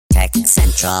Tech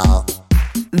Central.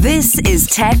 This is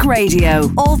Tech Radio.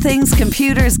 All things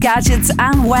computers, gadgets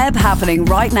and web happening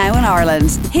right now in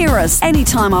Ireland. Hear us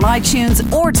anytime on iTunes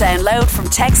or download from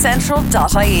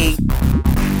techcentral.ie.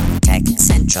 Tech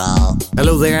Central.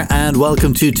 Hello there and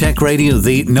welcome to Tech Radio,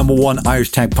 the number one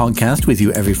Irish tech podcast, with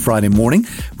you every Friday morning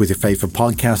with your favourite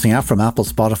podcasting app from Apple,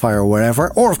 Spotify or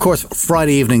wherever, or of course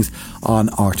Friday evenings on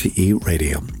RTE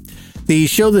Radio. The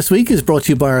show this week is brought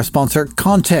to you by our sponsor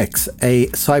Kontex, a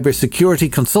cybersecurity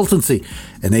consultancy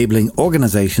enabling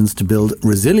organisations to build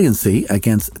resiliency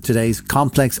against today's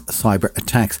complex cyber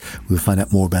attacks. We'll find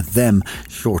out more about them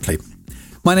shortly.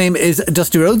 My name is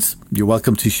Dusty Rhodes. You're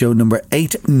welcome to show number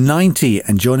 890.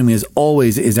 And joining me as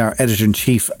always is our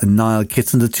editor-in-chief, Niall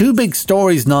Kitson. The two big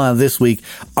stories, Niall, this week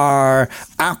are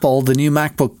Apple, the new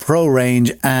MacBook Pro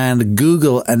range, and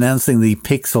Google announcing the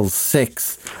Pixel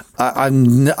 6.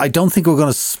 I don't think we're going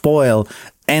to spoil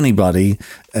anybody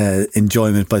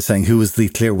enjoyment by saying who was the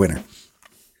clear winner.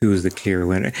 Who was the clear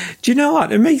winner? Do you know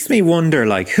what? It makes me wonder,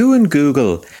 who in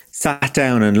Google sat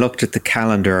down and looked at the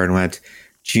calendar and went,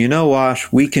 do you know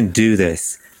what? We can do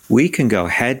this. We can go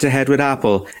head to head with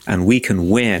Apple and we can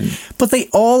win. But they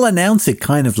all announce it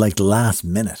kind of like last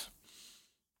minute.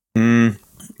 Yeah.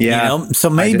 You know? So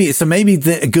maybe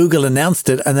Google announced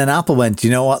it and then Apple went,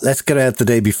 you know what? Let's get it out the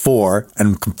day before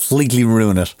and completely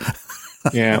ruin it.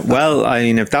 Yeah. Well, I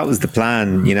mean, if that was the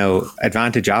plan,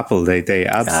 advantage Apple, they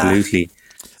absolutely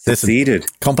succeeded.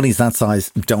 Listen, companies that size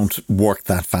don't work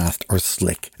that fast or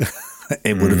slick.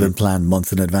 It would have been planned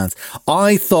months in advance.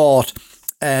 I thought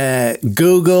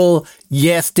Google,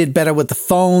 yes, did better with the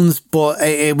phones, but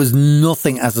it was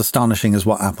nothing as astonishing as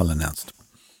what Apple announced.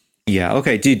 Yeah,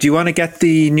 okay. Do you want to get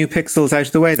the new Pixels out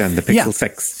of the way then, the Pixel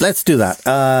 6? Let's do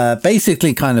that.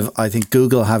 Basically, I think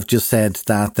Google have just said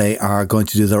that they are going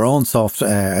to do their own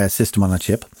software system on a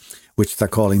chip, which they're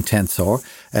calling Tensor.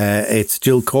 It's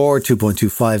dual core,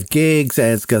 2.25 gigs.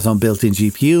 It's got some built-in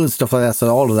GPU and stuff like that, so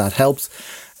all of that helps.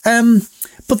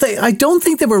 But I don't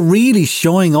think they were really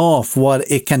showing off what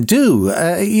it can do.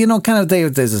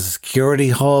 There's a security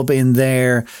hub in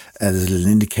there. There's little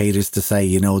indicators to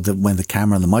say, that when the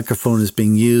camera and the microphone is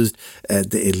being used,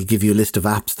 it'll give you a list of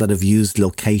apps that have used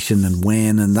location and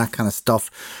when and that kind of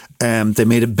stuff. They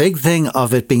made a big thing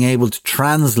of it being able to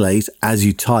translate as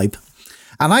you type.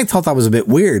 And I thought that was a bit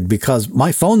weird because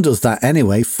my phone does that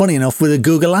anyway, funny enough, with a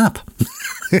Google app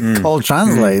called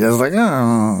Translate. I was like,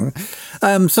 oh.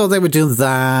 So they were doing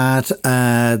that.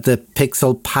 The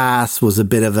Pixel Pass was a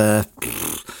bit of a...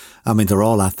 I mean, they're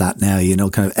all at that now,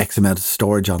 kind of X amount of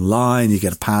storage online. You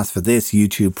get a pass for this,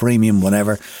 YouTube Premium,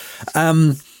 whatever.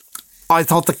 I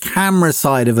thought the camera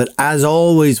side of it, as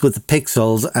always with the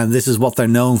Pixels, and this is what they're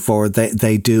known for,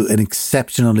 they do an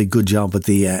exceptionally good job with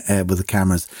the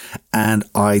cameras. And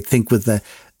I think with the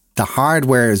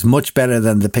hardware is much better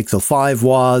than the Pixel 5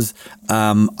 was.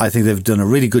 I think they've done a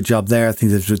really good job there. I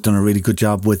think they've done a really good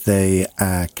job with the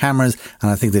cameras, and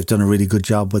I think they've done a really good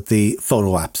job with the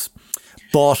photo apps.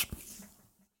 But,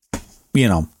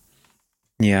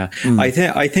 Yeah,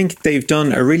 I think they've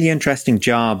done a really interesting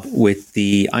job with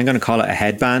I'm going to call it a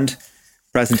headband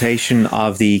presentation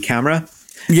of the camera.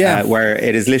 Yeah. Where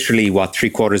it is literally,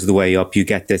 3/4 of the way up, you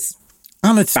get this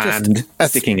and it's band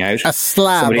just sticking out. A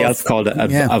slab. Somebody else called it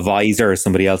a visor,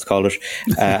 somebody else called it.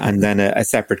 And then a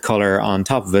separate colour on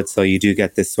top of it. So you do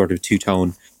get this sort of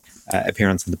two-tone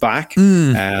appearance in the back.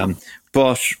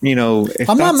 But,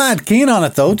 I'm not mad keen on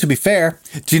it, though, to be fair.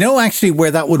 Do you know actually where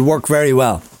that would work very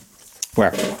well?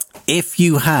 Where? If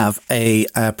you have a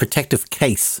protective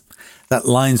case that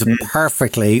lines up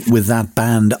perfectly with that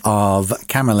band of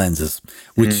camera lenses,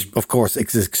 which, of course,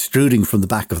 is extruding from the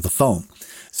back of the phone.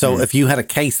 So if you had a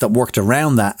case that worked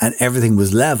around that and everything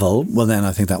was level, well, then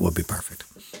I think that would be perfect.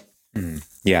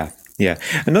 Yeah.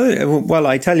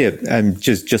 I tell you,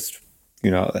 just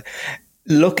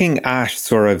looking at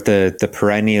sort of the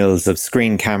perennials of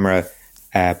screen, camera,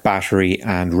 battery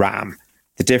and RAM,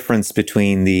 the difference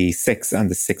between the 6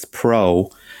 and the 6 Pro,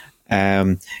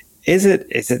 is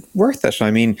it worth it?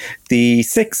 I mean, the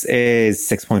 6 is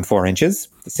 6.4 inches,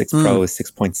 the 6 Pro is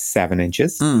 6.7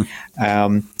 inches.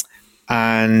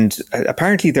 And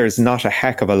apparently there's not a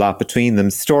heck of a lot between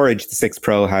them. Storage, the 6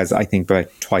 Pro has, I think,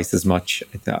 about twice as much.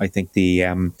 I think the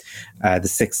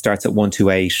 6 starts at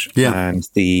 128 and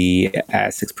the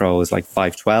 6 Pro is like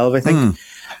 512, I think.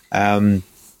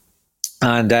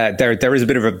 And there is a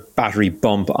bit of a battery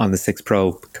bump on the 6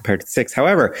 Pro compared to the 6.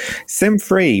 However,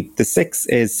 SIM-free, the 6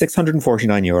 is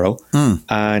 €649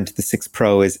 and the 6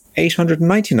 Pro is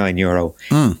 €899.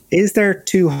 Is there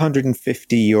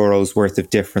 €250 worth of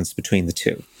difference between the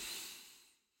two?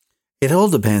 It all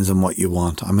depends on what you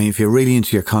want. I mean, if you're really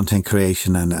into your content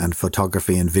creation and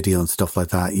photography and video and stuff like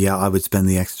that, yeah, I would spend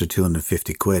the extra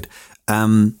 250 quid.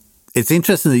 It's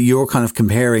interesting that you're kind of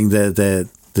comparing the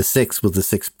 6 with the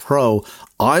 6 Pro.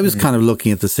 I was kind of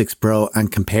looking at the 6 Pro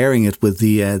and comparing it with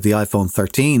the iPhone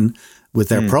 13 with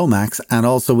their Pro Max, and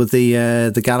also with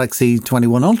the Galaxy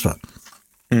 21 Ultra.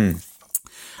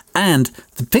 And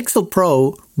the Pixel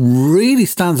Pro really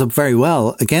stands up very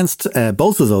well against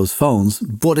both of those phones,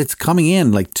 but it's coming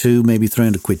in like 200, maybe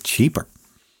 300 quid cheaper.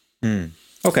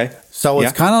 Okay. So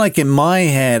it's kind of like, in my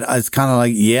head, it's kind of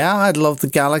like, yeah, I'd love the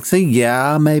Galaxy.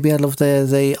 Yeah, maybe I'd love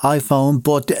the iPhone.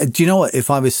 But do you know what?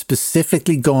 If I was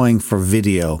specifically going for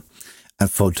video and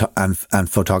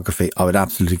photography, I would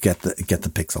absolutely get the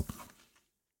Pixel.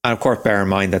 And of course, bear in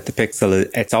mind that the Pixel,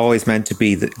 it's always meant to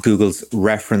be Google's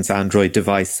reference Android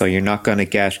device. So you're not going to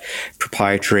get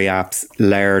proprietary apps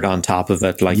layered on top of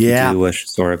it like you do with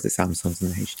sort of the Samsungs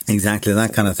and the HTC. Exactly,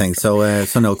 that kind of thing. So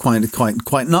no,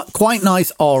 quite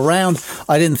nice all round.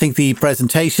 I didn't think the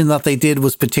presentation that they did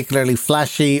was particularly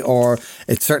flashy, or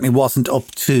it certainly wasn't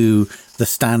up to the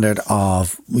standard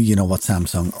of, what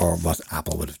Samsung or what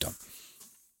Apple would have done.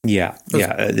 Yeah.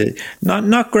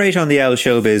 Not great on the L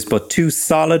Showbiz, but 2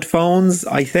 solid phones,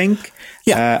 I think,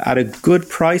 at a good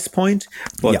price point,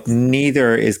 but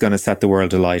neither is going to set the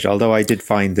world alight. Although I did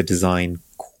find the design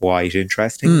quite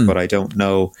interesting, but I don't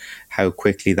know how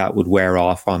quickly that would wear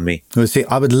off on me. We'll see.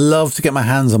 I would love to get my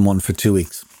hands on one for 2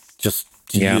 weeks, just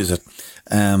to use it.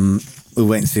 We'll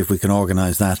wait and see if we can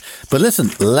organise that. But listen,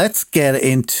 let's get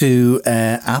into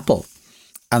Apple.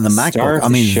 And the MacBook, I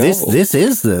mean, this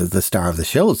is the star of the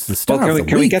show. It's the star of the week.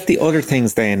 Can we get the other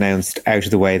things they announced out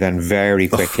of the way then very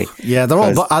quickly? Yeah, they're all.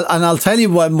 And I'll tell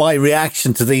you what my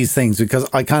reaction to these things, because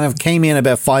I kind of came in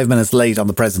about 5 minutes late on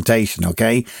the presentation,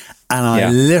 okay? And I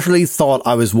literally thought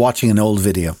I was watching an old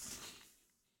video.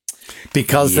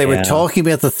 Because they were talking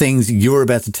about the things you're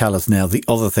about to tell us now, the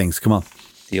other things. Come on.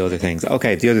 The other things.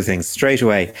 Okay, the other things. Straight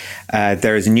away,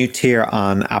 there is a new tier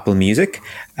on Apple Music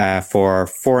for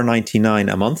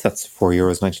 $4.99 a month. That's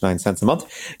 €4.99 a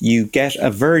month. You get a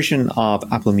version of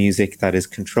Apple Music that is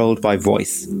controlled by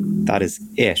voice. That is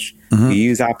it. You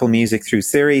use Apple Music through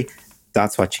Siri.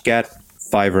 That's what you get.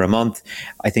 $5 a month.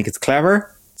 I think it's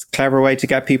clever. It's a clever way to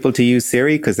get people to use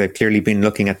Siri, because they've clearly been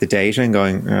looking at the data and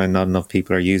going, not enough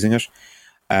people are using it.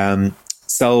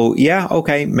 So,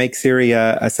 make Siri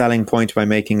a selling point by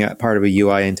making it part of a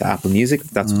UI into Apple Music.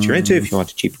 If that's what you're into. If you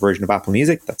want a cheaper version of Apple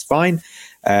Music, that's fine.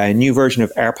 A new version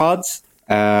of AirPods,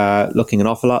 looking an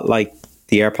awful lot like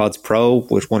the AirPods Pro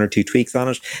with 1 or 2 tweaks on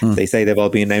it. They say they've all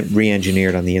been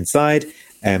re-engineered on the inside.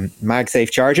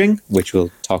 MagSafe charging, which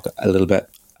we'll talk a little bit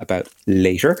about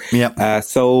later.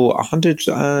 So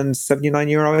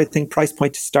 €179, I think, price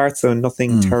point to start. So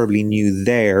nothing terribly new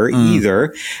there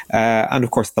either. And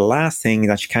of course, the last thing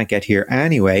that you can't get here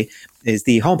anyway is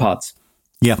the HomePods.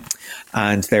 Yeah.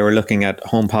 And they were looking at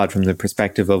HomePod from the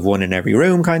perspective of one in every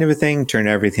room kind of a thing. Turn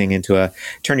your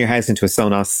house into a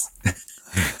Sonos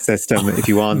system if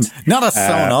you want. Not a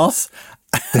Sonos.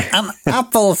 An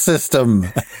Apple system.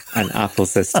 An Apple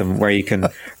system where you can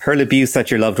hurl abuse at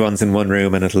your loved ones in one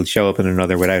room and it'll show up in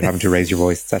another without having to raise your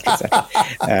voice, etc.,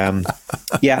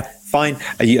 etc. Fine.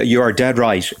 You are dead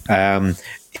right.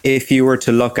 If you were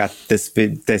to look at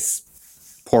this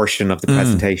portion of the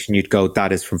presentation, you'd go,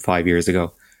 that is from 5 years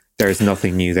ago. There's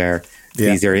nothing new there.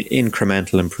 These are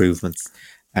incremental improvements.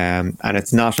 And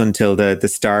it's not until the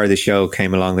star of the show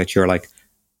came along that you're like,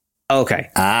 okay,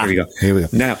 here we go.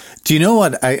 Now, do you know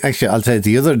what? I'll tell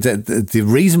you the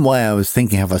reason why I was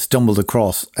thinking, have I stumbled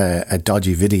across a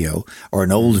dodgy video or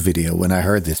an old video when I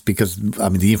heard this? Because I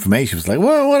mean, the information was like,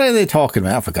 well, what are they talking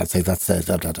about? For God's sake, that's But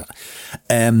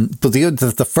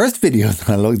the first video that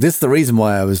I looked, this is the reason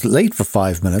why I was late for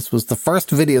 5 minutes. Was the first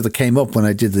video that came up when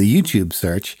I did the YouTube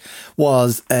search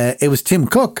was it was Tim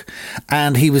Cook,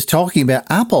 and he was talking about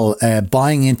Apple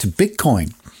buying into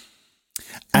Bitcoin.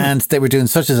 And they were doing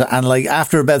and like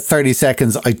after about 30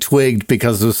 seconds, I twigged,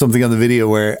 because there was something on the video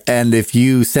where, and if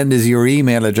you send us your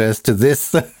email address to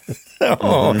this,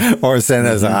 or send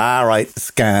us,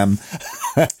 scam.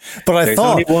 But there's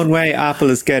only one way Apple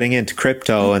is getting into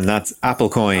crypto, and that's Apple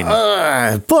Coin.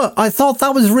 But I thought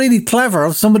that was really clever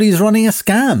of somebody who's running a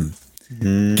scam.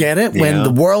 Get it? When the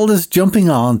world is jumping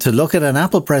on to look at an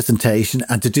Apple presentation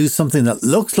and to do something that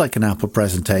looks like an Apple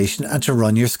presentation and to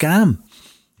run your scam.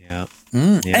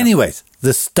 Anyways,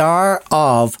 the star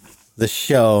of the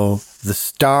show, the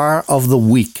star of the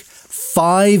week,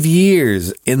 5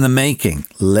 years in the making,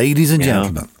 ladies and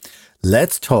gentlemen.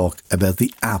 Let's talk about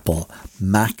the Apple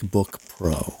MacBook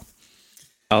Pro.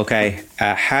 Okay,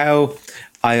 how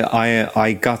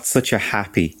I got such a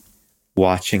happy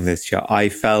watching this show. I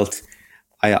felt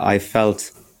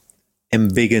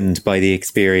embiggened by the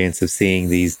experience of seeing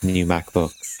these new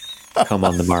MacBooks come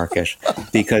on the market,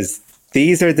 because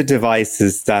these are the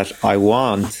devices that I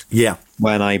want. Yeah.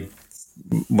 When I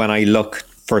look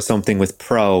for something with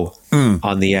Pro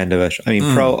on the end of it. I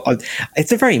mean, Pro,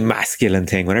 it's a very masculine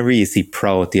thing. Whenever you see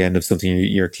Pro at the end of something,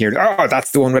 you're clear, oh,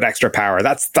 that's the one with extra power.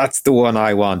 That's the one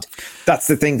I want. That's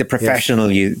the thing the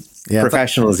professionals use. That's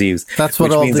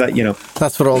what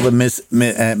that's what all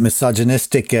the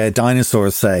misogynistic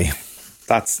dinosaurs say.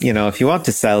 That's, if you want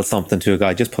to sell something to a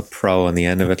guy, just put Pro on the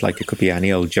end of it, like it could be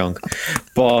any old junk.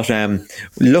 But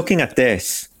looking at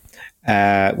this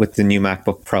with the new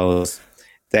MacBook Pros,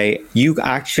 you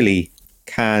actually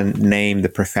can name the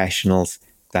professionals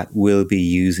that will be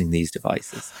using these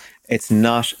devices. It's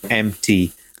not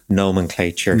empty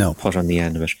nomenclature put on the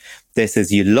end of it. This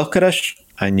is, you look at it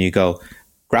and you go,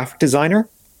 graphic designer,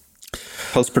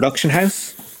 post-production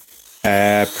house,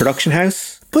 production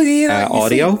house, but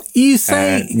audio, you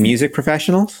say music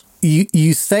professionals.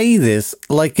 You say this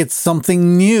like it's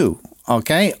something new.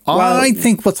 Okay, I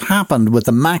think what's happened with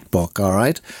the MacBook, all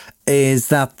right, is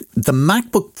that the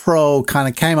MacBook Pro kind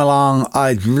of came along.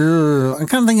 I'm kind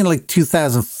of thinking like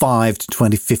 2005 to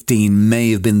 2015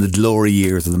 may have been the glory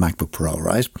years of the MacBook Pro,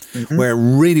 right? Mm-hmm. Where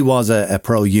it really was a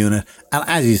pro unit. And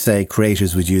as you say,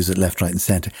 creators would use it left, right and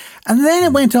centre. And then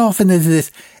it went off into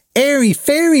this airy,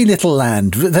 fairy little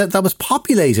land that was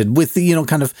populated with the,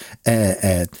 kind of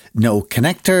no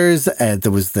connectors.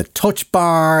 There was the touch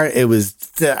bar. It was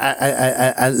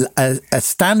a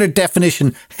standard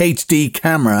definition HD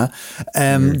camera. Do you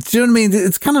know what I mean?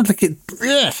 It's kind of like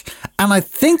and I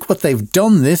think what they've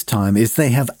done this time is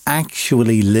they have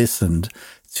actually listened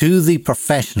to the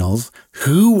professionals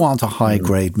who want a high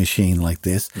grade machine like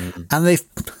this, and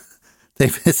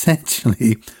they've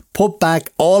essentially put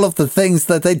back all of the things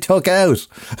that they took out.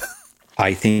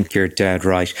 I think you're dead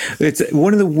right. It's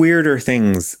one of the weirder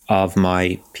things of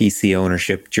my PC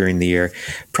ownership during the year.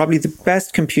 Probably the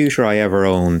best computer I ever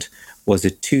owned was a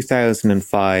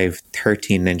 2005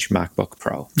 13-inch MacBook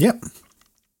Pro. Yep.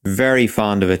 Very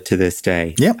fond of it to this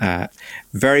day. Yep.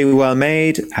 Very well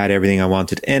made, had everything I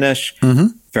wanted in it,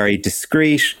 very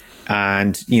discreet,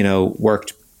 and,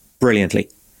 worked brilliantly.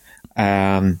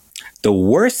 The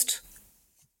worst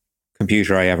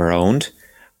computer I ever owned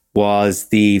was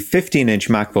the 15-inch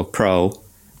MacBook Pro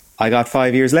I got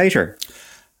 5 years later.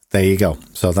 There you go.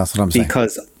 So that's what I'm saying.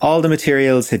 Because all the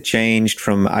materials had changed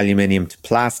from aluminium to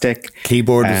plastic.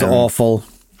 Keyboard was awful.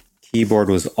 Keyboard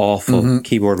was awful.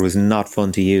 Keyboard was not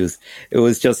fun to use. It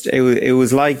was just, it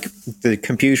was like the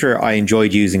computer I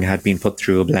enjoyed using had been put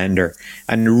through a blender,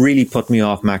 and really put me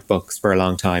off MacBooks for a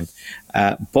long time.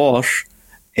 But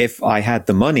if I had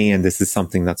the money, and this is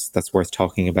something that's worth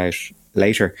talking about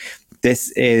later,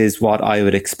 this is what I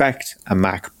would expect a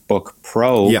MacBook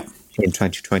Pro in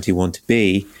 2021 to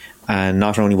be. And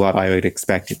not only what I would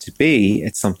expect it to be,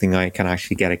 it's something I can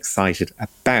actually get excited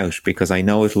about, because I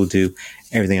know it will do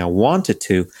everything I want it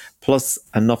to, plus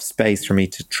enough space for me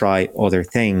to try other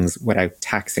things without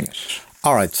taxing it.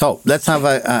 All right, so let's have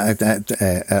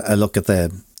a look at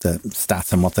the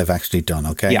stats and what they've actually done,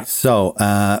 okay? Yeah. So,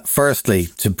 firstly,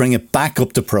 to bring it back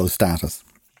up to pro status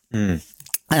and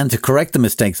to correct the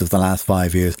mistakes of the last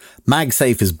 5 years,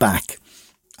 MagSafe is back.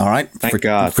 All right. Thank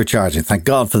God. For charging. Thank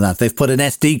God for that. They've put an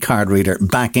SD card reader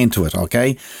back into it.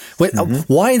 Okay.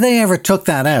 Why they ever took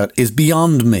that out is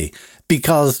beyond me,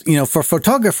 because, for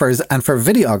photographers and for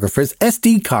videographers,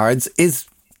 SD cards is,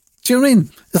 do you know what I mean?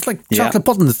 It's like chocolate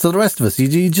buttons to the rest of us.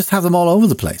 You just have them all over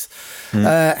the place.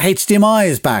 HDMI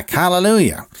is back.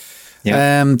 Hallelujah.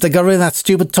 Yeah. They got rid of that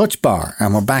stupid touch bar,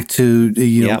 and we're back to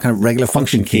kind of regular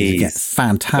function keys again.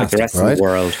 Fantastic, like the rest right? of the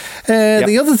world.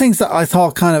 The other things that I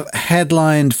thought kind of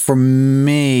headlined for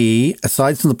me,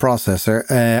 aside from the processor,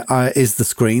 is the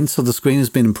screen. So the screen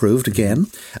has been improved again.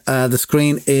 The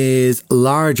screen is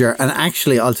larger, and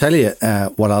actually, I'll tell you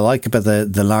what I like about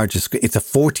the larger screen. It's a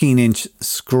 14-inch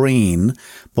screen,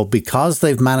 but because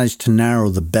they've managed to narrow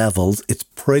the bezels, it's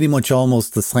pretty much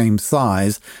almost the same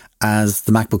size as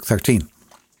the MacBook 13.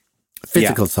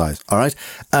 Physical size, all right?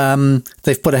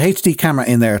 They've put a HD camera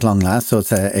in there at long last, so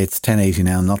it's 1080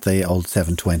 now, not the old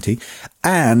 720.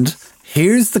 And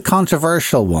here's the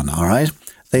controversial one, all right?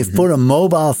 They've put a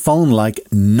mobile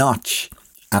phone-like notch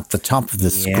at the top of the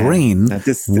screen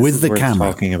with the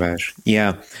camera. Talking about,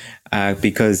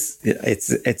 because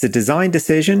it's a design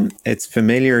decision. It's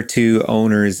familiar to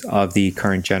owners of the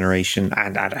current generation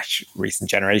and recent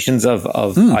generations of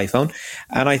iPhone,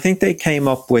 and I think they came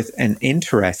up with an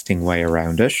interesting way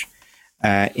around it,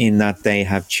 in that they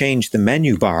have changed the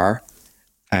menu bar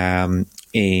in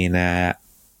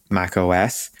Mac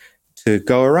OS to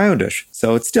go around it.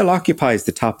 So it still occupies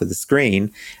the top of the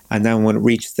screen. And then when it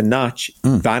reaches the notch,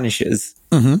 vanishes.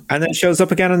 And then shows up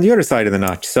again on the other side of the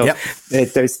notch. So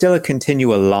there's still a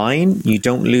continual line. You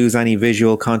don't lose any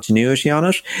visual continuity on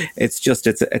it. It's just,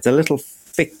 it's a little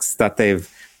fix that they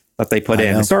put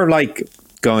in. It's sort of like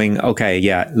going, okay,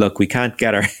 yeah, look, we can't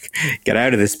get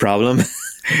out of this problem.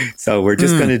 So we're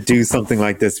just going to do something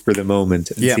like this for the moment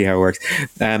and see how it works.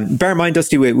 Bear in mind,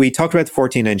 Dusty, we talked about the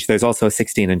 14-inch. There's also a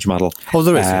 16-inch model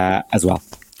there is. as well.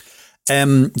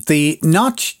 The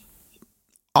notch,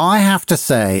 I have to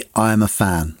say, I'm a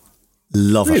fan.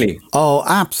 Love it. Oh,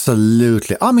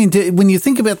 absolutely. I mean, when you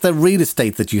think about the real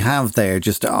estate that you have there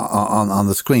just on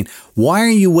the screen, why are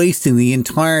you wasting the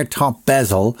entire top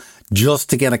bezel just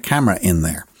to get a camera in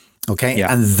there? Okay.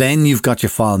 Yeah. And then you've got your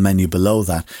file menu below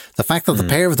that. The fact that the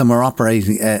pair of them are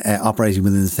operating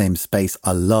within the same space,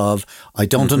 I love. I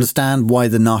don't understand why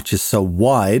the notch is so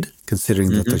wide, considering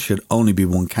that there should only be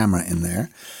one camera in there.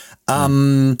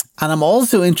 And I'm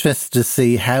also interested to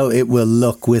see how it will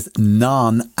look with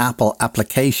non-Apple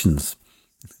applications.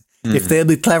 If they'll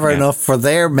be clever enough for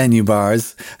their menu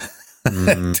bars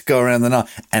to go around the notch.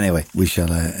 Anyway, we shall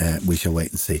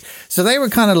wait and see. So they were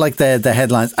kind of like the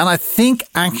headlines. And I think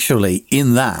actually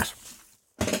in that,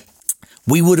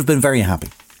 we would have been very happy.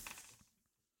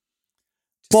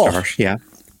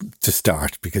 To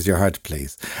start, because you're hard to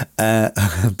please.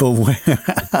 But where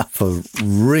Apple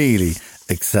really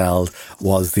excelled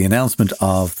was the announcement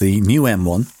of the new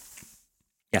M1.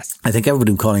 Yes. I think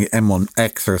everybody was calling it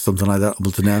M1X or something like that up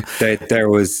until now.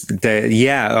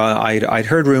 I'd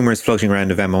heard rumours floating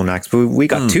around of M1X, but we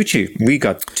got we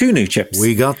got two new chips.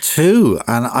 We got two.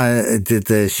 And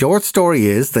the short story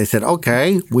is they said,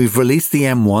 okay, we've released the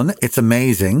M1. It's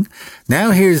amazing.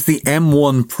 Now here's the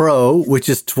M1 Pro, which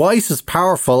is twice as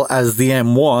powerful as the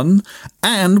M1.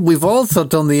 And we've also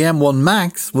done the M1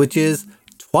 Max, which is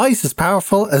twice as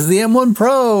powerful as the M1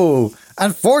 Pro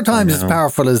and 4 times as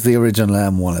powerful as the original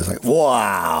M1. It's like,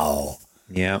 wow.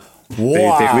 Yeah.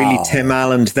 Wow. They really Tim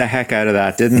Allen'd the heck out of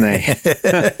that, didn't they?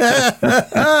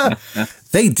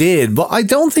 They did, but I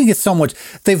don't think it's so much.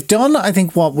 They've done, I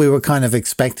think, what we were kind of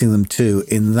expecting them to,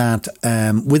 in that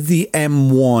with the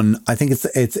M1, I think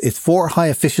it's 4 high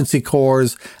efficiency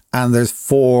cores and there's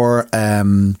 4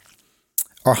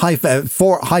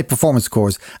 high performance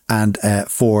cores and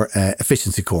 4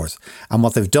 efficiency cores. And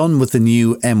what they've done with the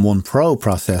new M1 Pro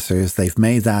processors, they've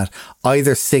made that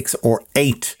either 6 or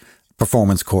 8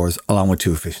 performance cores along with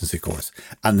 2 efficiency cores.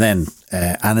 And then,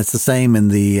 and it's the same in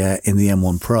the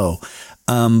M1 Pro.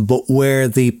 But where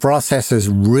the processors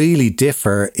really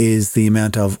differ is the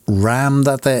amount of RAM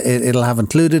that it'll have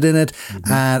included in it,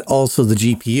 and also the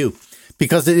GPU.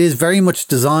 Because it is very much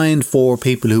designed for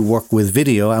people who work with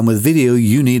video, and with video,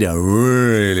 you need a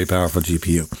really powerful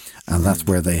GPU. And that's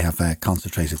where they have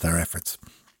concentrated their efforts.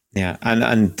 Yeah,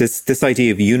 and this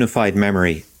idea of unified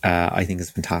memory, I think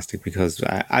is fantastic, because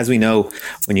as we know,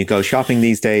 when you go shopping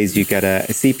these days, you get a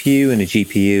CPU and a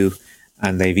GPU,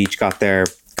 and they've each got their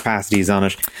capacities on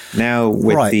it. Now,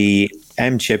 with the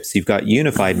M chips, you've got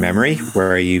unified memory,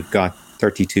 where you've got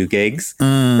 32 gigs,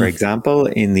 for example,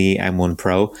 in the M1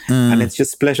 Pro, and it's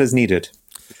just split as needed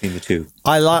between the two.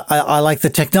 I like the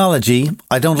technology.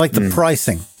 I don't like the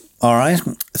pricing. All right.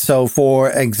 So,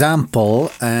 for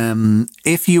example,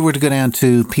 if you were to go down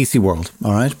to PC World,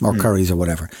 all right, or Curry's or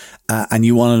whatever, and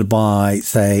you wanted to buy,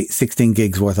 say, 16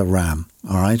 gigs worth of RAM,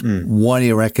 all right, what do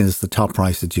you reckon is the top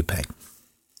price that you pay?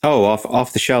 Oh,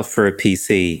 off the shelf for a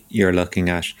PC, you're looking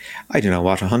at, I don't know,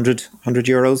 what, 100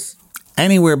 euros?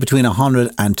 Anywhere between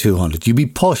 100 and 200. You'd be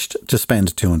pushed to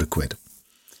spend 200 quid.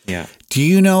 Yeah. Do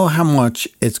you know how much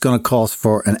it's going to cost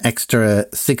for an extra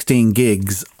 16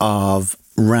 gigs of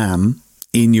RAM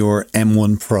in your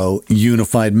M1 Pro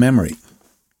unified memory?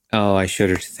 Oh, I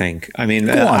shudder to think. I mean,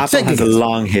 Apple has a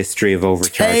long history of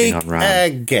overcharging on RAM.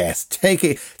 Take a guess. Take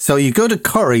it. So you go to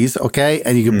Curry's, okay,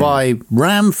 and you can buy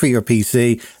RAM for your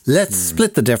PC. Let's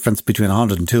split the difference between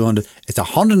 100 and 200. It's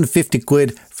 150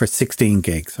 quid for 16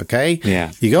 gigs, okay?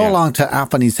 Yeah. You go along to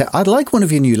Apple and you say, I'd like one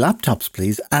of your new laptops,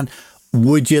 please. And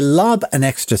would you lob an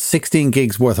extra 16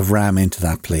 gigs worth of RAM into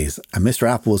that, please? And Mr.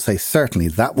 Apple will say, certainly,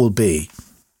 that will be.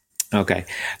 Okay.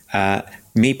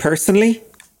 Me personally,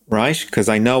 right? Because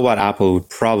I know what Apple would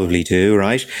probably do,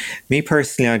 right? Me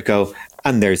personally, I'd go,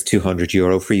 and there's 200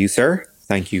 euro for you, sir.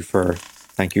 Thank you for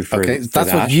okay,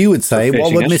 that's what you would say.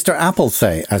 What would Mr. Apple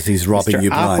say as he's robbing you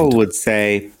blind? Apple would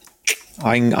say,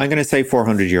 I'm going to say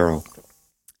 400 euro.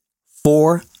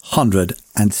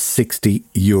 460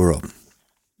 euro.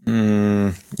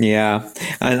 Yeah.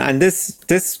 And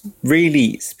this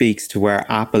really speaks to where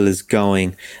Apple is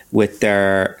going with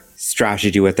their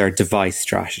strategy with their device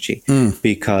strategy,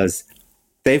 because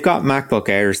they've got MacBook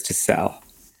Airs to sell.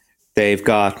 They've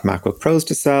got MacBook Pros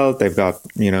to sell. They've got,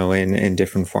 in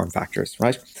different form factors,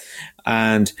 right?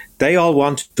 And they all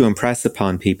want to impress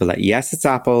upon people that, yes, it's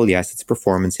Apple. Yes, it's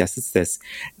performance. Yes, it's this.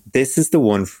 This is the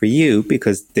one for you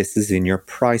because this is in your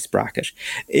price bracket.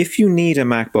 If you need a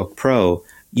MacBook Pro,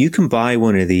 you can buy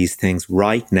one of these things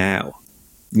right now.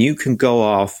 You can go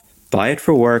off, buy it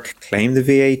for work, claim the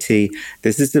VAT.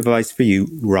 This is the device for you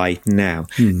right now.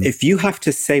 If you have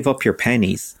to save up your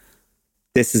pennies,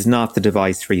 this is not the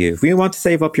device for you. If you want to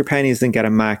save up your pennies and get a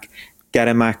Mac, get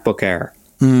a MacBook Air.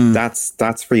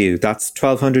 That's for you. That's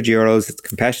 €1,200. It's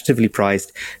competitively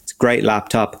priced. It's a great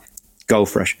laptop. Go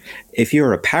for it. If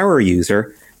you're a power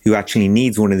user who actually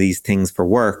needs one of these things for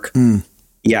work,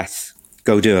 yes,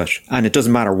 go do it. And it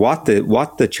doesn't matter what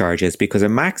the charge is, because a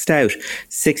maxed out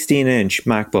 16-inch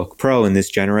MacBook Pro in this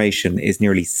generation is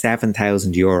nearly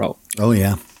 €7,000. Oh,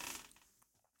 yeah.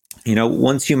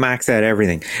 Once you max out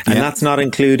everything, and that's not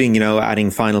including,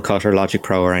 adding Final Cut or Logic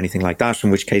Pro or anything like that,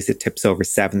 in which case it tips over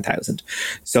 7,000.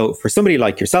 So for somebody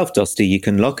like yourself, Dusty, you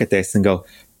can look at this and go,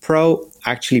 Pro,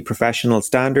 actually professional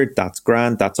standard, that's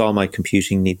grand. That's all my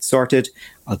computing needs sorted.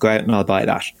 I'll go out and I'll buy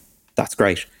that. That's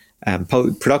great.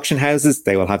 Production houses,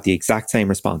 they will have the exact same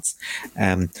response.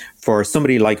 For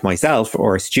somebody like myself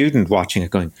or a student watching it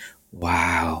going,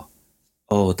 wow,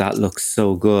 oh, that looks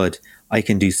so good. I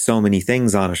can do so many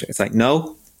things on it. It's like,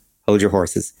 no, hold your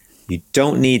horses. You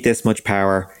don't need this much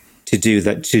power to do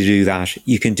that.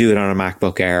 You can do it on a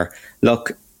MacBook Air.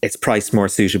 Look, it's priced more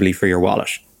suitably for your wallet.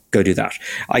 Go do that.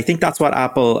 I think that's what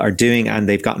Apple are doing, and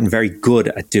they've gotten very good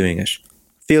at doing it.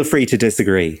 Feel free to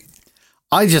disagree.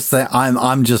 I just say I'm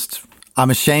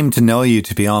ashamed to know you,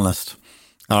 to be honest.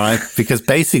 All right, because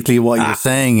basically what you're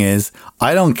saying is,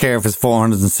 I don't care if it's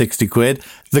 460 quid.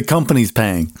 The company's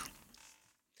paying.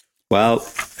 Well,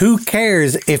 who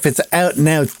cares if it's out and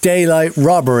out daylight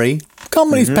robbery?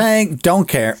 Company's paying. Don't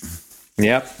care.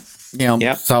 Yep.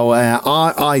 So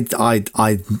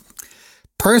I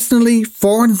personally,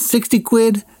 460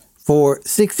 quid for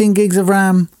 16 gigs of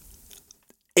RAM.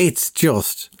 It's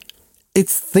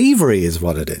thievery, is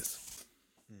what it is.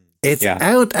 It's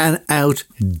out and out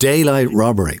daylight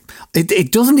robbery.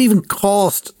 It doesn't even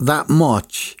cost that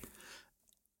much.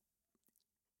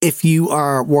 If you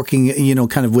are working,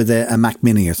 kind of with a Mac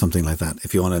Mini or something like that,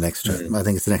 if you want an extra, I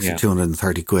think it's an extra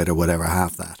 230 quid or whatever,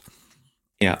 half that.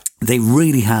 Yeah. They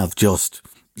really have just...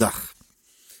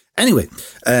 Anyway,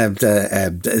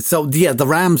 the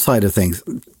RAM side of things,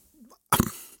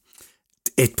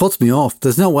 it puts me off.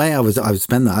 There's no way I would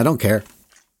spend that. I don't care.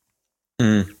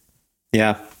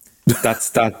 Yeah.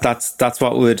 That's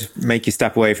what would make you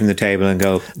step away from the table and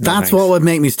go, no, that's thanks. what would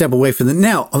make me step away from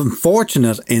now. I'm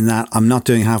fortunate in that I'm not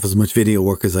doing half as much video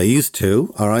work as I used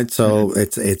to. All right. So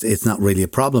it's not really a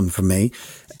problem for me.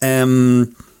 I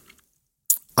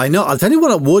know. I'll tell you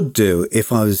what I would do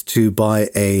if I was to buy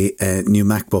a new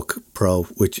MacBook Pro,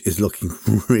 which is looking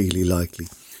really likely.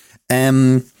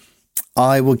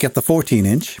 I would get the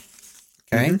 14-inch.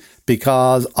 Okay.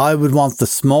 Because I would want the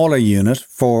smaller unit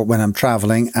for when I'm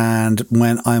traveling, and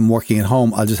when I'm working at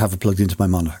home, I'll just have it plugged into my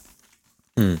monitor.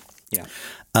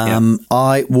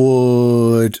 I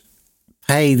would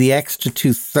pay the extra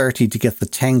 $230 to get the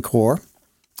 10 core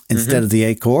instead of the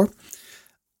 8 core.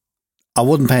 I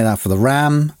wouldn't pay that for the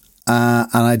RAM, and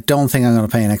I don't think I'm going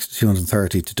to pay an extra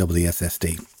 $230 to double the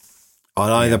SSD.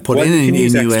 I'll either put in a new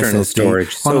SSD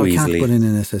storage so you easily. Can't put in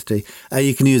an SSD.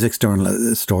 You can use external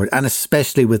storage, and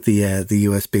especially with the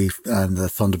USB and the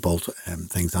Thunderbolt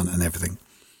things on it and everything,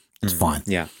 it's fine.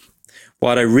 Yeah.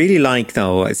 What I really like,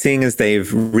 though, seeing as they've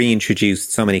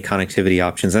reintroduced so many connectivity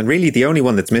options, and really the only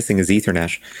one that's missing is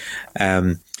Ethernet,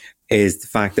 is the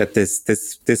fact that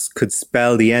this could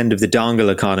spell the end of the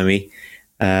dongle economy.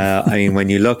 I mean, when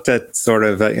you looked at sort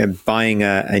of buying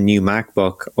a new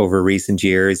MacBook over recent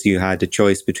years, you had a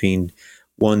choice between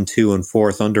 1, 2, and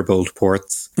 4 Thunderbolt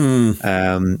ports,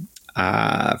 for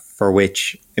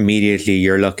which immediately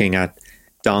you're looking at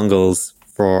dongles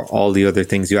for all the other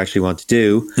things you actually want to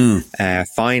do.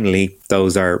 Finally,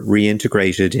 those are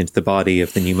reintegrated into the body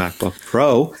of the new MacBook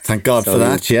Pro. Thank God for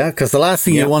that, because the last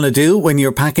thing you want to do when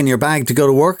you're packing your bag to go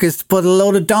to work is to put a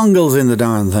load of dongles in the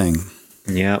darn thing.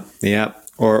 Yeah.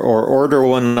 Or order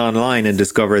one online and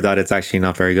discover that it's actually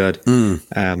not very good.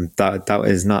 That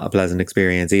is not a pleasant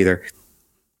experience either.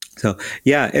 So,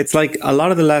 yeah, it's like a lot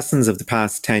of the lessons of the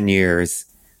past 10 years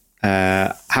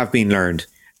have been learned.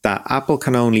 That Apple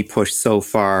can only push so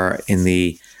far in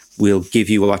the "we'll give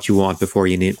you what you want before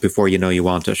you know you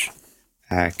want it"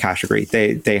 category.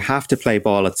 They have to play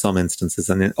ball at some instances,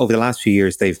 and over the last few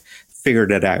years they've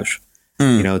figured it out.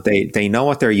 You know, they know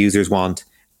what their users want,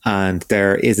 and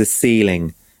there is a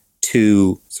ceiling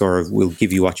to sort of, we'll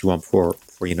give you what you want for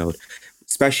you know,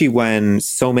 especially when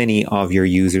so many of your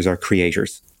users are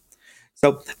creators.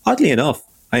 So oddly enough,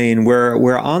 I mean,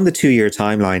 we're on the 2-year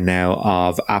timeline now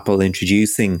of Apple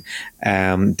introducing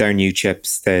their new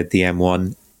chips, the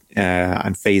M1,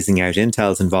 and phasing out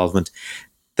Intel's involvement.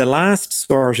 The last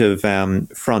sort of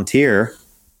frontier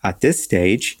at this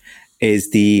stage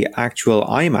is the actual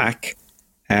iMac,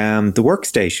 the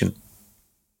workstation.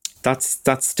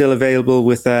 That's still available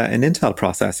with an Intel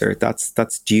processor.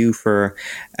 That's due for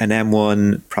an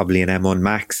M1, probably an M1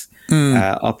 Max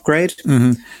upgrade.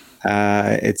 Mm-hmm.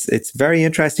 It's very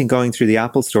interesting going through the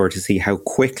Apple Store to see how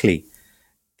quickly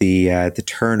the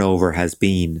turnover has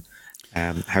been,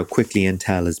 how quickly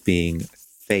Intel is being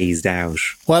phased out.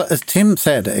 Well, as Tim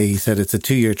said, he said it's a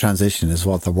 2-year transition is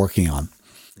what they're working on.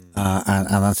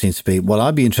 And that seems to be, what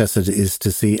I'd be interested is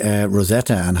to see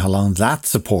Rosetta and how long that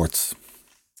supports.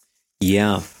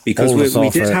 Yeah, because we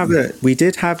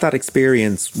did have that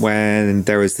experience when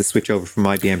there was the switch over from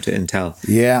IBM to Intel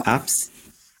apps,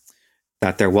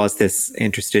 that there was this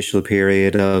interstitial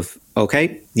period of,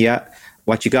 okay, yeah,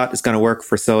 what you got is going to work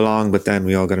for so long, but then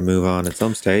we all got to move on at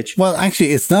some stage. Well,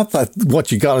 actually, it's not that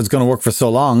what you got is going to work for so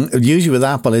long. Usually with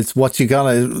Apple, it's what you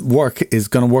got to work is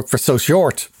going to work for so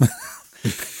short.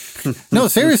 No,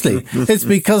 seriously. It's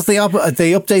because they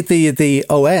update the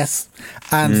OS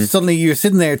and suddenly you're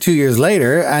sitting there 2 years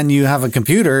later and you have a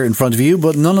computer in front of you,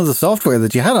 but none of the software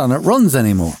that you had on it runs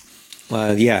anymore.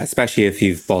 Well, yeah, especially if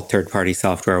you've bought third-party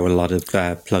software with a lot of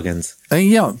plugins.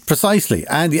 Yeah, precisely.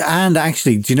 And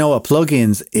actually, do you know what?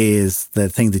 Plugins is the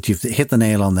thing that you've hit the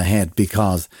nail on the head,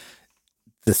 because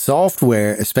the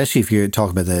software, especially if you're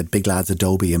talking about the big lads,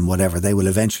 Adobe and whatever, they will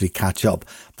eventually catch up.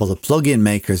 But the plug-in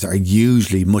makers are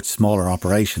usually much smaller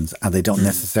operations and they don't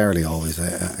necessarily always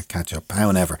catch up,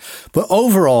 however. But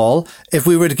overall, if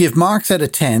we were to give marks out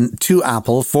of 10 to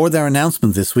Apple for their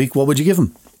announcement this week, what would you give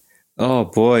them? Oh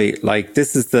boy, like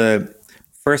this is the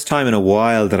first time in a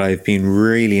while that I've been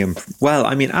really... Well,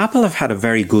 I mean, Apple have had a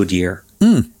very good year.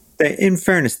 In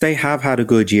fairness, they have had a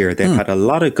good year. They've had a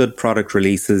lot of good product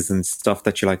releases and stuff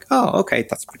that you're like, oh, okay,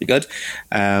 that's pretty good.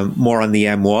 More on the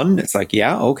M1. It's like,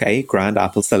 yeah, okay, grand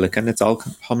Apple Silicon. It's all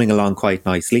humming along quite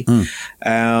nicely.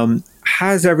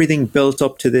 Has everything built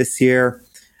up to this year?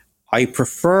 I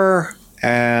prefer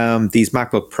these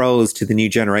MacBook Pros to the new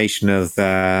generation of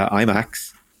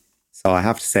iMacs. So I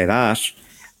have to say that.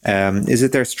 Is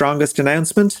it their strongest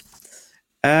announcement?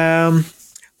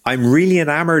 I'm really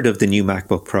enamored of the new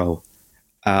MacBook Pro.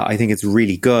 I think it's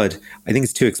really good. I think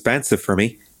it's too expensive for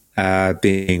me,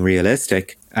 being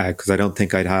realistic, because I don't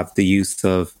think I'd have the use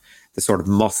of the sort of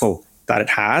muscle that it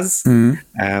has.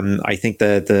 I think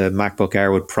the MacBook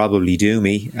Air would probably do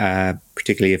me,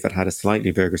 particularly if it had a slightly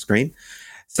bigger screen.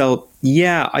 So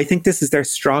yeah, I think this is their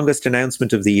strongest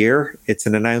announcement of the year. It's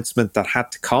an announcement that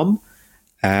had to come.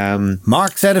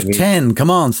 Marks out of 10.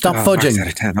 Come on, stop fudging. Marks out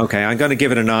of 10. Okay, I'm going to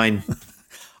give it a 9.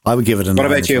 I would give it a 9. What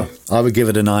about you? Well. I would give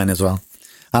it a 9 as well.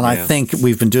 And I think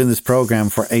we've been doing this program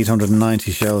for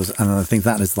 890 shows, and I think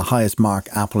that is the highest mark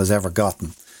Apple has ever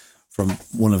gotten from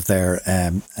one of their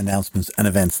announcements and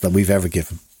events that we've ever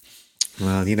given.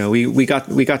 Well, you know, we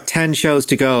got 10 shows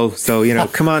to go, so, you know,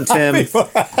 come on, Tim. Before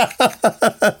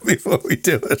we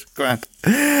do it, Grant.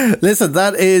 Listen,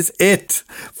 that is it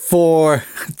for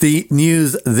the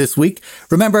news this week.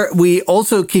 Remember, we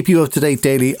also keep you up to date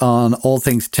daily on all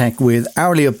things tech with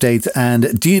hourly updates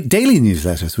and daily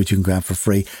newsletters, which you can grab for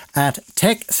free at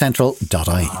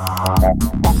techcentral.ie.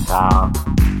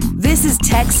 This is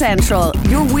Tech Central,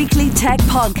 your weekly tech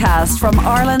podcast from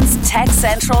Ireland's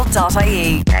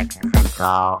techcentral.ie.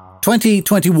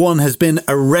 2021 has been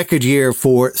a record year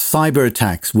for cyber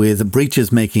attacks, with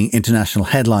breaches making international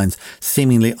headlines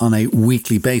seemingly on a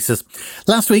weekly basis.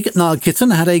 Last week, Niall Kitson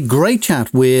had a great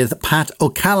chat with Pat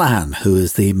O'Callaghan, who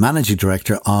is the managing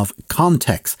director of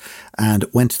Kontex, and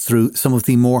went through some of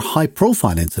the more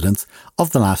high-profile incidents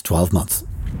of the last 12 months.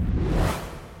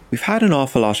 We've had an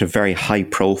awful lot of very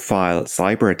high-profile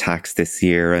cyber attacks this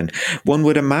year, and one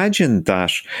would imagine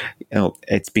that, you know,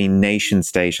 it's been nation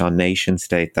state on nation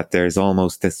state, that there's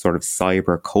almost this sort of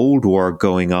cyber cold war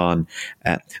going on.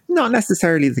 Not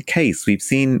necessarily the case. We've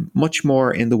seen much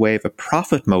more in the way of a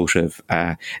profit motive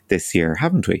this year,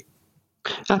 haven't we?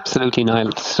 Absolutely,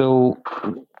 Niall. So,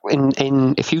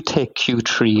 if you take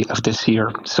Q3 of this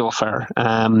year so far,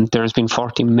 there has been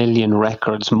 40 million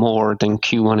records more than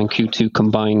Q1 and Q2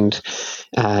 combined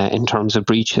in terms of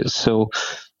breaches. So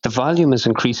the volume is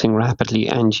increasing rapidly,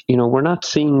 and you know, we're not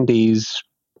seeing these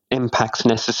impacts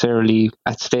necessarily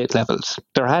at state levels.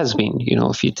 There has been,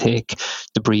 if you take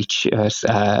the breach at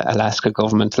Alaska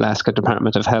government, Alaska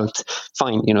Department of Health,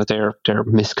 fine, they're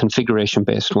misconfiguration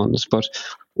based ones. But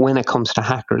when it comes to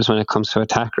hackers, when it comes to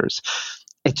attackers,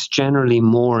 it's generally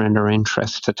more in their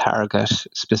interest to target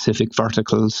specific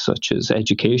verticals such as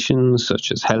education,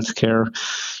 such as healthcare.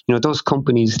 Those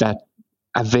companies that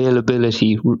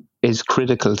availability is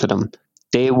critical to them,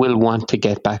 they will want to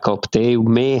get back up. They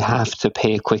may have to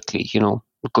pay quickly.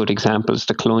 Good examples,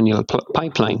 the Colonial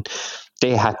Pipeline.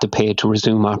 They had to pay to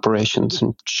resume operations.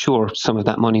 And sure, some of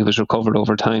that money was recovered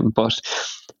over time. But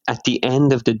at the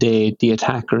end of the day, the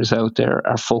attackers out there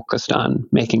are focused on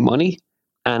making money.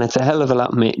 And it's a hell of a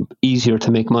lot easier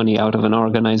to make money out of an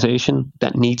organization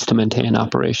that needs to maintain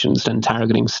operations than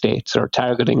targeting states or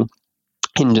targeting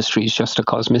industries just to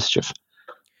cause mischief.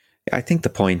 I think the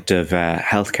point of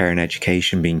healthcare and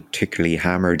education being particularly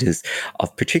hammered is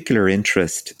of particular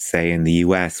interest, say, in the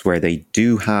US, where they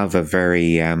do have a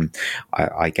very,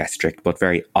 I guess, strict but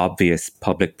very obvious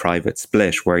public-private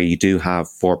split, where you do have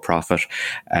for-profit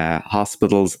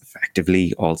hospitals,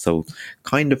 effectively also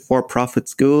kind of for-profit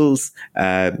schools.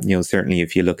 Certainly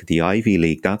if you look at the Ivy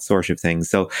League, that sort of thing.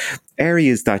 So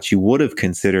areas that you would have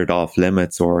considered off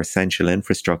limits or essential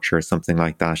infrastructure or something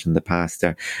like that in the past,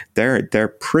 they're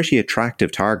pretty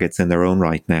attractive targets in their own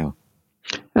right now.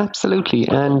 Absolutely.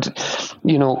 And,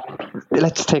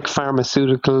 let's take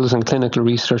pharmaceuticals and clinical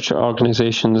research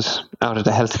organizations out of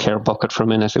the healthcare bucket for a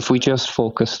minute. If we just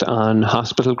focused on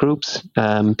hospital groups,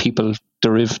 people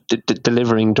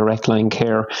delivering direct line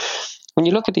care, when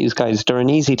you look at these guys, they're an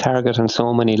easy target on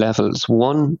so many levels.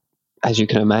 One, as you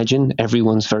can imagine,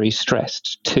 everyone's very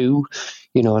stressed. Two,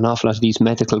 an awful lot of these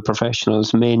medical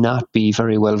professionals may not be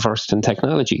very well versed in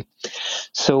technology.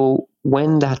 So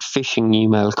when that phishing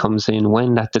email comes in,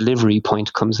 when that delivery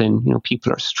point comes in,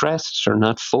 people are stressed, they're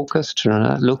not focused, they're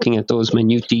not looking at those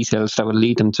minute details that would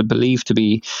lead them to believe to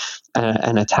be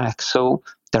an attack. So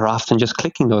they're often just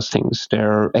clicking those things.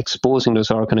 They're exposing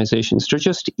those organizations. They're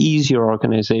just easier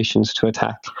organizations to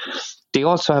attack. They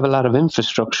also have a lot of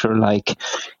infrastructure like,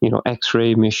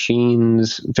 X-ray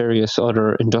machines, various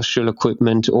other industrial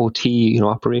equipment, OT,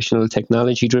 operational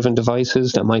technology-driven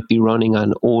devices that might be running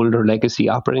on older legacy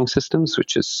operating systems,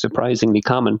 which is surprisingly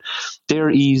common. They're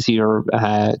easier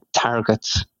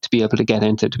targets to be able to get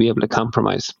into, to be able to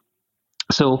compromise.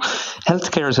 So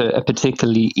healthcare is a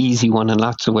particularly easy one in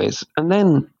lots of ways. And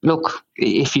then, look,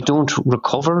 if you don't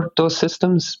recover those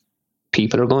systems,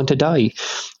 people are going to die.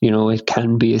 It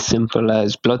can be as simple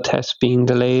as blood tests being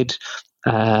delayed,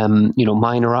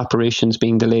 minor operations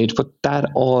being delayed, but that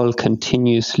all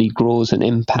continuously grows and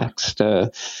impacts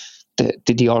the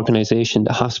organization,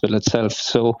 the hospital itself.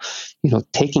 So,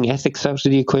 taking ethics out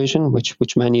of the equation, which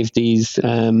many of these,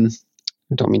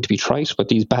 I don't mean to be trite, but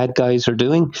these bad guys are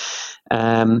doing,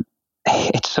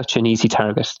 it's such an easy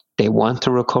target. They want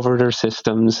to recover their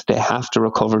systems. They have to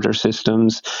recover their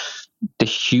systems. The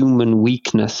human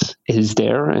weakness is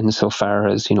there insofar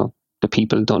as, the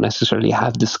people don't necessarily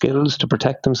have the skills to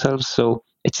protect themselves. So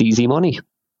it's easy money.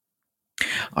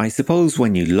 I suppose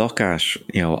when you look at,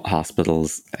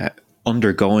 hospitals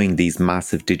undergoing these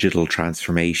massive digital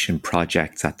transformation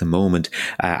projects at the moment,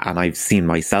 and I've seen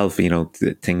myself,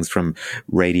 things from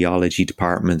radiology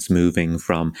departments moving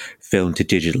from film to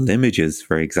digital images,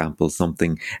 for example,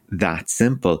 something that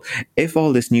simple. If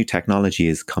all this new technology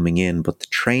is coming in, but the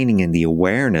training and the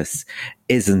awareness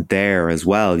isn't there as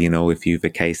well, if you've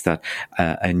a case that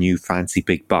a new fancy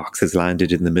big box has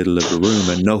landed in the middle of the room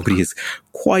and nobody is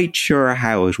quite sure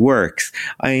how it works.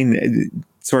 I mean,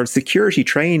 sort of security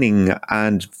training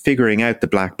and figuring out the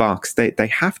black box, they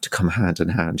have to come hand in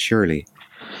hand, surely.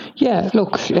 Yeah,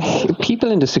 look,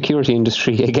 people in the security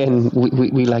industry, again,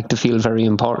 we like to feel very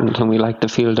important, and we like to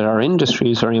feel that our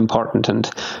industry is very important, and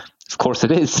of course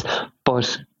it is.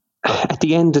 But at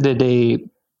the end of the day,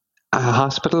 a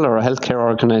hospital or a healthcare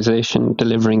organization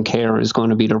delivering care is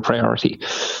going to be their priority.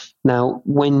 Now,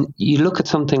 when you look at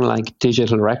something like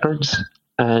digital records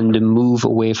and a move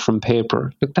away from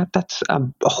paper, look, that's a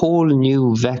whole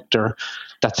new vector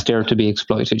that's there to be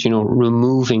exploited,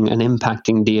 removing and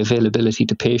impacting the availability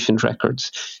to patient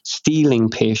records, stealing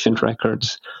patient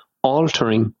records,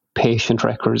 altering patient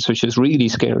records, which is really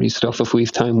scary stuff. If we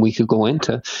have time, we could go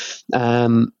into.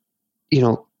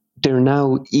 They're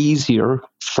now easier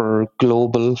for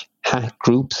global hack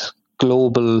groups,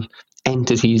 global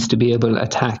entities to be able to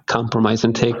attack, compromise,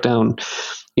 and take down.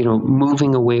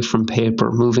 Moving away from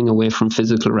paper, moving away from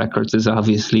physical records is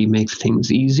obviously makes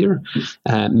things easier,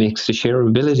 makes the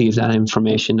shareability of that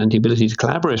information and the ability to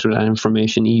collaborate with that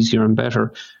information easier and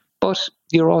better. But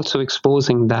you're also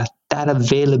exposing that that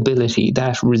availability,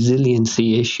 that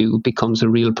resiliency issue becomes a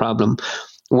real problem.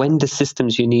 When the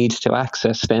systems you need to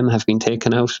access them have been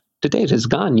taken out, the data is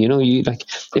gone.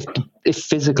 If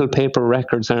physical paper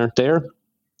records aren't there,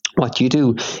 what do you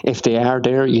do? If they are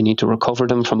there, you need to recover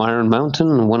them from Iron Mountain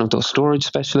and one of those storage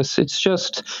specialists.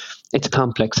 It's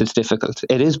complex, it's difficult.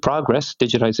 It is progress,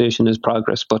 digitization is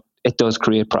progress, but it does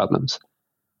create problems.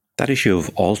 That issue of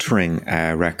altering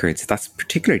records, that's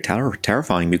particularly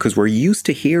terrifying, because we're used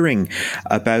to hearing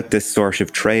about this sort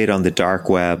of trade on the dark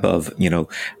web of,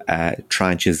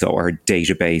 tranches or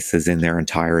databases in their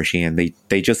entirety, and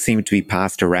they just seem to be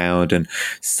passed around and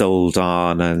sold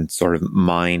on and sort of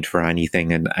mined for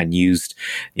anything and used,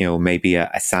 maybe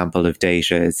a sample of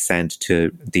data is sent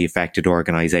to the affected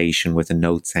organization with a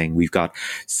note saying we've got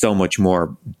so much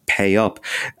more, pay up.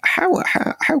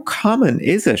 How common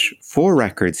is it for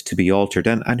records to be altered,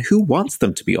 and who wants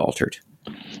them to be altered?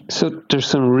 So there's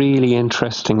some really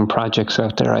interesting projects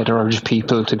out there. I'd urge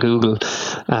people to Google,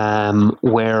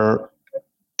 where,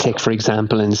 take for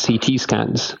example, in CT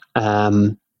scans,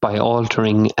 by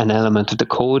altering an element of the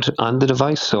code on the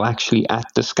device, so actually at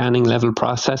the scanning level,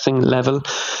 processing level,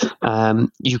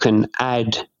 you can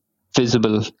add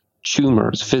visible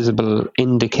tumors, visible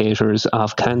indicators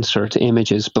of cancer to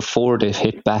images before they've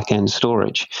hit back-end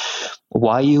storage.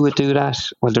 Why you would do that?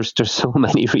 Well, there's so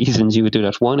many reasons you would do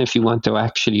that. One, if you want to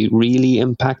actually really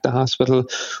impact the hospital,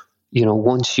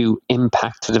 once you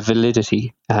impact the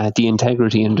validity, the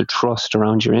integrity and the trust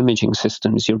around your imaging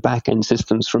systems, your back-end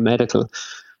systems for medical,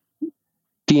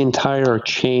 the entire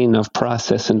chain of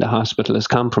process in the hospital is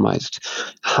compromised.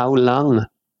 How long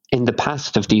in the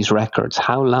past of these records,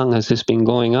 how long has this been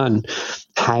going on?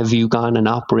 Have you gone and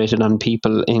operated on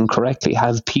people incorrectly?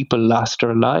 Have people lost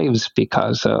their lives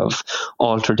because of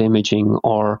altered imaging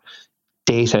or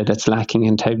data that's lacking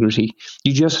integrity?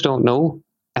 You just don't know.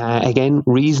 Again,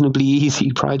 reasonably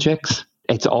easy projects.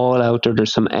 It's all out there.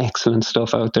 There's some excellent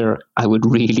stuff out there. I would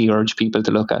really urge people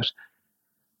to look at.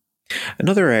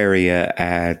 Another area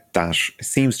that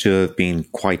seems to have been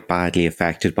quite badly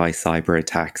affected by cyber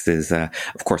attacks is,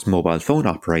 of course, mobile phone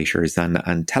operators and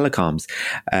telecoms.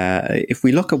 If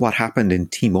we look at what happened in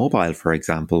T-Mobile, for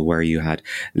example, where you had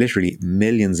literally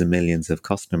millions and millions of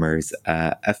customers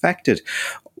affected,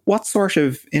 what sort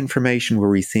of information were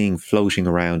we seeing floating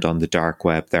around on the dark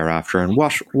web thereafter, and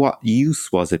what use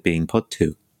was it being put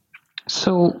to?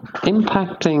 So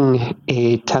impacting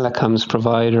a telecoms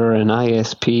provider, an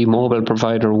ISP, mobile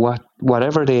provider,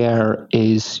 whatever they are,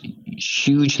 is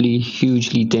hugely,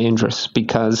 hugely dangerous,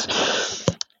 because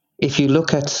if you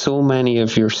look at so many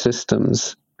of your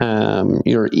systems,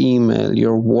 your email,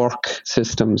 your work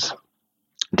systems,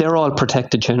 they're all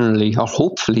protected generally, or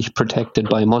hopefully protected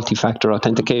by multi-factor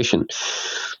authentication.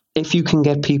 If you can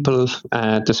get people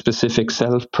at the specific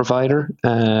cell provider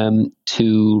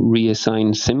to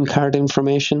reassign SIM card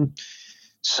information,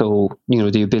 so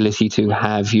the ability to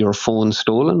have your phone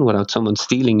stolen without someone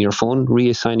stealing your phone,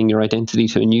 reassigning your identity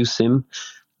to a new SIM,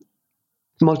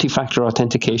 multi-factor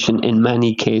authentication in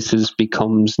many cases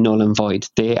becomes null and void.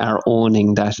 They are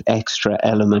owning that extra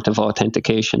element of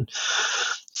authentication.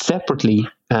 Separately,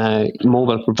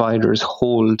 mobile providers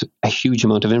hold a huge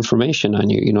amount of information on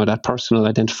you, that personal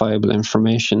identifiable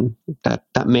information,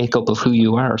 that makeup of who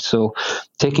you are. So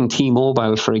taking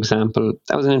T-Mobile, for example,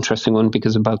 that was an interesting one,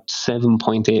 because about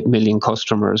 7.8 million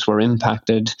customers were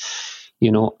impacted.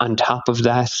 On top of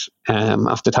that,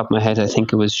 off the top of my head, I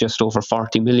think it was just over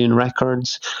 40 million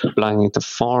records belonging to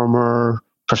former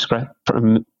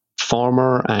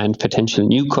and potential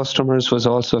new customers was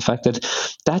also affected.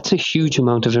 That's a huge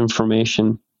amount of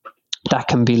information that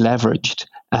can be leveraged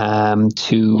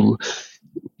to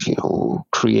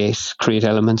create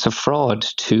elements of fraud,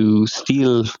 to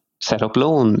steal, set up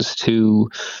loans, to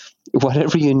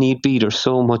whatever you need be. There's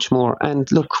so much more.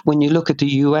 And look, when you look at the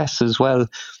US as well,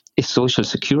 if social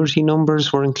security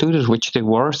numbers were included, which they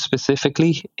were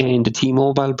specifically in the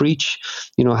T-Mobile breach,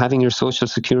 having your social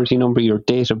security number, your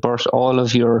date of birth, all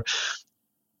of your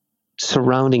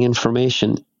surrounding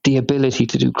information, the ability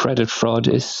to do credit fraud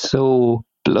is so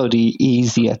bloody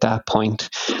easy at that point,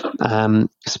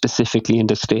 specifically in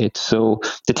the States. So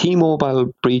the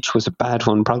T-Mobile breach was a bad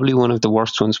one, probably one of the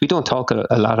worst ones. We don't talk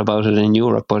a lot about it in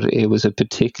Europe, but it was a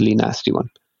particularly nasty one.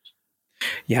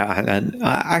 Yeah, and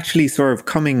actually sort of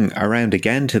coming around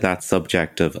again to that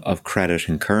subject of credit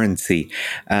and currency,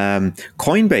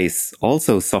 Coinbase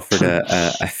also suffered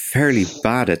a fairly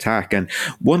bad attack. And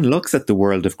one looks at the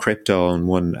world of crypto and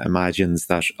one imagines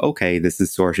that, okay, this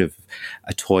is sort of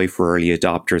a toy for early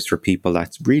adopters, for people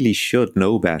that really should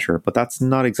know better. But that's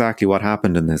not exactly what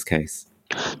happened in this case.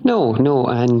 No.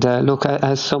 And look,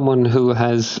 as someone who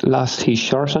has lost his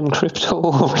shirt on crypto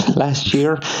over the last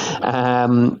year,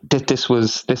 this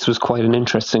was quite an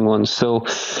interesting one. So,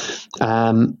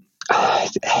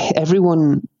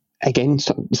 everyone. Again,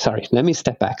 sorry, let me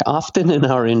step back. Often in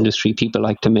our industry, people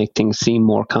like to make things seem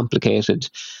more complicated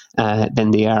than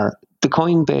they are. The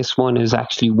Coinbase one is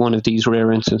actually one of these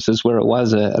rare instances where it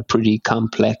was a pretty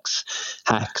complex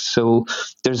hack. So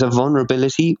there's a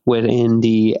vulnerability within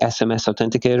the SMS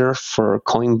authenticator for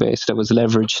Coinbase that was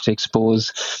leveraged to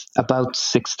expose about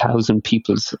 6,000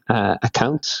 people's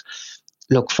accounts.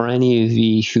 Look, for any of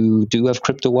you who do have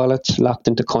crypto wallets locked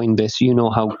into Coinbase, you know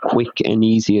how quick and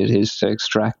easy it is to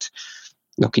extract,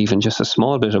 look, even just a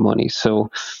small bit of money. So,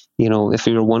 if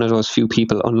you're one of those few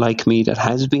people, unlike me, that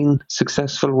has been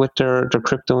successful with their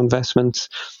crypto investments,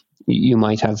 you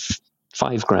might have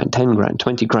 5 grand, 10 grand,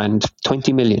 20 grand,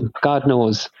 20 million, God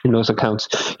knows, in those accounts.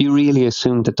 You really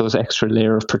assume that those extra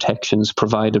layer of protections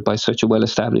provided by such a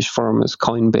well-established firm as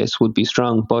Coinbase would be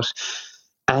strong. But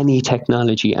any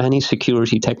technology, any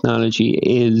security technology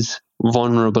is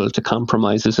vulnerable to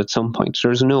compromises at some point.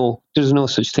 There's no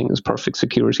such thing as perfect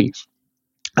security.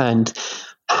 And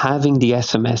having the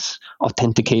SMS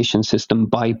authentication system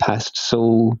bypassed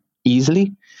so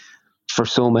easily for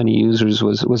so many users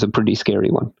was a pretty scary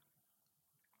one.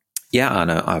 Yeah,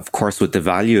 and of course, with the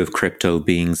value of crypto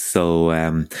being so,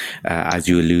 as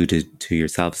you alluded to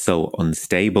yourself, so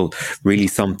unstable, really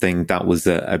something that was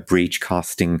a breach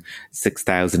costing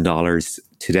 $6,000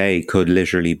 today could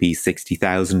literally be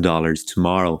 $60,000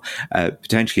 tomorrow.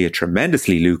 Potentially a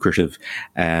tremendously lucrative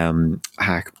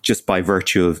hack just by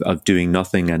virtue of doing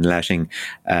nothing and letting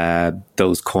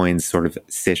those coins sort of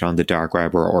sit on the dark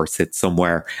web or sit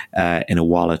somewhere in a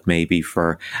wallet maybe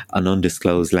for an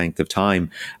undisclosed length of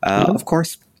time. Of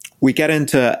course, we get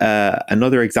into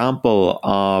another example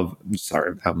of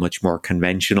a much more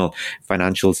conventional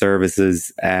financial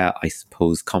services, I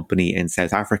suppose, company in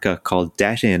South Africa called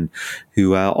Debt-In,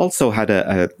 who also had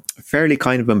a fairly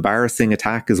kind of embarrassing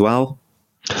attack as well.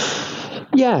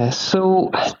 Yeah,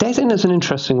 so Debt-In is an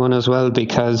interesting one as well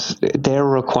because their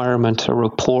requirement to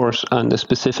report on the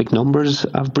specific numbers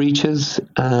of breaches,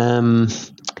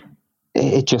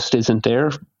 it just isn't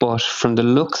there. But from the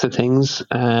looks of things,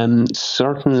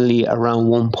 certainly around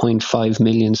 1.5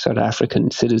 million South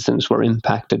African citizens were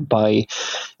impacted by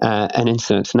an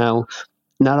incident. Now,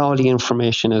 not all the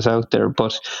information is out there,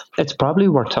 but it's probably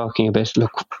worth talking about.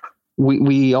 Look,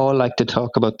 we all like to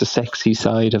talk about the sexy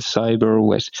side of cyber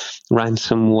with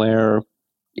ransomware,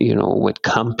 with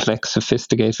complex,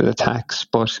 sophisticated attacks.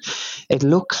 But it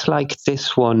looks like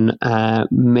this one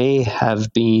may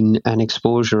have been an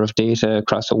exposure of data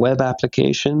across a web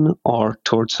application or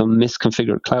towards some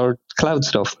misconfigured cloud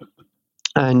stuff.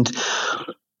 And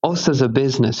us as a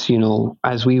business,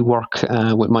 as we work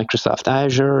with Microsoft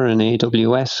Azure and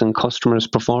AWS and customers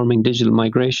performing digital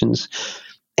migrations,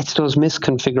 it's those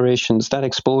misconfigurations, that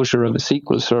exposure of a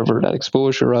SQL server, that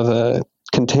exposure of a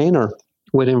container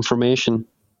with information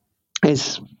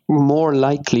is more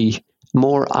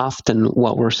often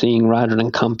what we're seeing rather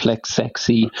than complex,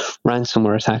 sexy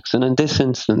ransomware attacks. And in this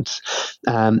instance,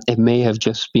 it may have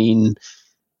just been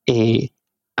a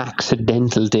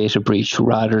accidental data breach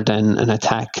rather than an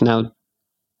attack. Now,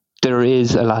 there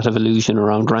is a lot of illusion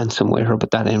around ransomware,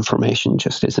 but that information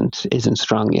just isn't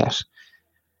strong yet.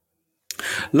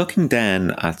 Looking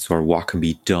then at sort of what can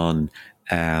be done,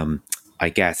 I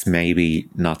guess maybe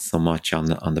not so much on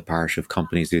the part of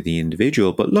companies or the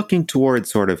individual, but looking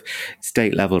towards sort of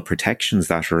state level protections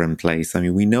that are in place. I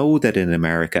mean, we know that in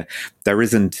America, there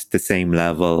isn't the same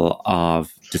level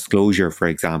of disclosure, for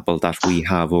example, that we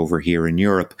have over here in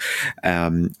Europe.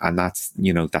 And that's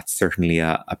certainly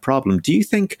a problem. Do you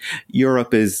think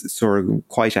Europe is sort of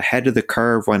quite ahead of the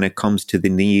curve when it comes to the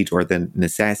need or the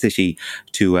necessity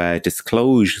to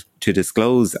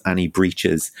disclose any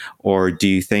breaches? Or do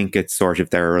you think it's sort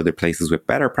of there are other places with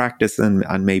better practice and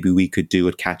maybe we could do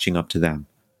it catching up to them?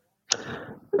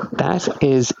 That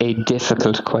is a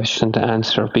difficult question to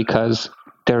answer because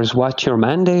there's what you're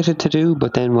mandated to do,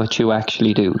 but then what you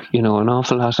actually do. An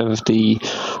awful lot of the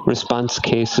response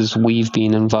cases we've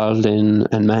been involved in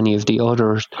and many of the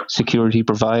other security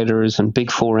providers and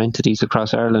big four entities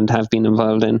across Ireland have been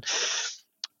involved in.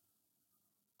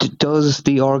 Does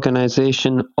the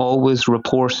organization always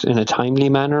report in a timely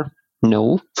manner?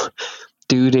 No.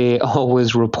 Do they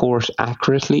always report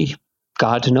accurately?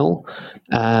 God, no.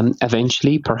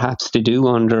 Eventually, perhaps they do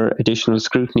under additional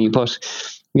scrutiny. But,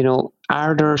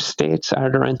 are there states, are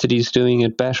there entities doing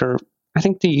it better? I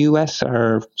think the US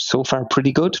are so far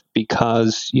pretty good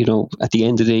because, at the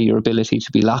end of the day, your ability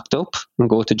to be locked up and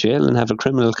go to jail and have a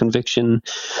criminal conviction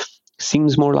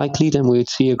seems more likely than we would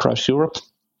see across Europe.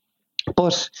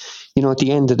 But, at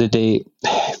the end of the day,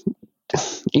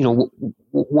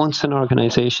 once an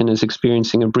organization is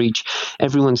experiencing a breach,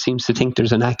 everyone seems to think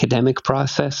there's an academic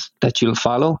process that you'll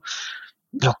follow.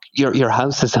 Look, your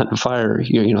house is on fire.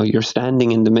 You're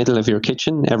standing in the middle of your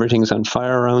kitchen. Everything's on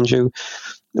fire around you.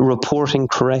 Reporting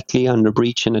correctly on the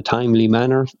breach in a timely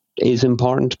manner is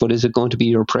important, but is it going to be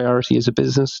your priority as a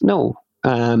business? No.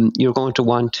 You're going to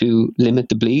want to limit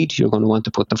the bleed. You're going to want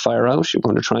to put the fire out. You're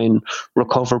going to try and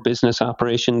recover business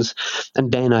operations.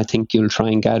 And then I think you'll try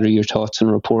and gather your thoughts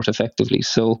and report effectively.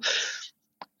 So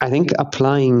I think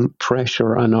applying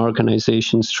pressure on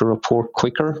organizations to report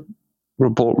quicker,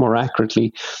 report more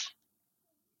accurately,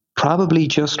 probably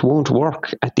just won't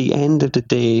work. At the end of the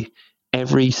day,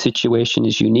 every situation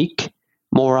is unique.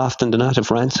 More often than not, if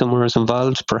ransomware is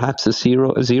involved, perhaps a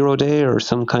zero day or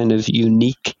some kind of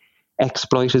unique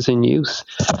exploit is in use.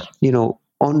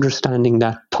 Understanding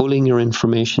that, pulling your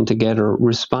information together,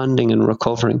 responding and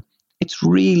recovering, it's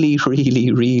really,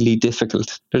 really, really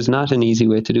difficult. There's not an easy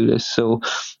way to do this. So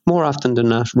more often than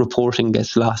not, reporting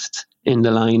gets lost in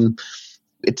the line.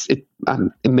 It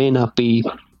may not be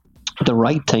the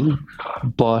right thing,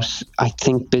 but I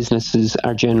think businesses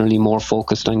are generally more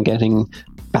focused on getting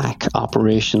back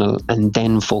operational and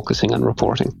then focusing on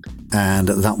reporting. And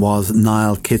that was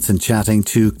Niall Kitson chatting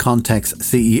to Kontex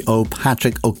CEO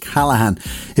Patrick O'Callaghan.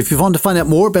 If you want to find out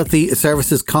more about the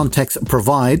services Kontex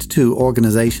provide to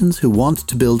organisations who want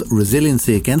to build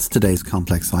resiliency against today's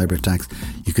complex cyber attacks,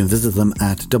 you can visit them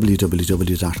at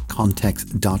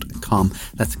www.kontex.com.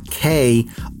 That's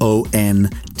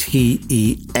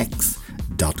KONTEX.com.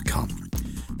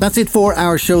 That's it for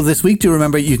our show this week. Do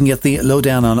remember you can get the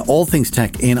lowdown on all things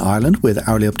tech in Ireland with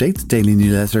hourly updates, daily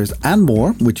newsletters and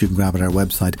more, which you can grab at our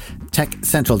website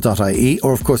techcentral.ie,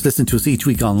 or of course listen to us each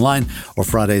week online or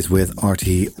Fridays with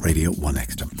RTE Radio 1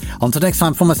 Extra. Until next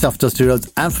time, from myself, Dusty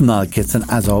Rhodes, and from Niall Kitson,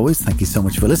 as always, thank you so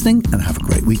much for listening and have a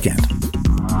great weekend.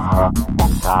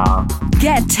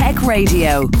 Get Tech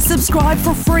Radio. Subscribe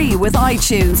for free with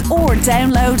iTunes or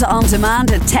download on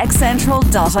demand at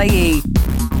techcentral.ie.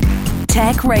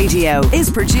 Tech Radio is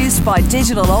produced by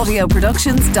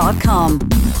digitalaudioproductions.com.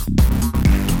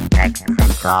 Tech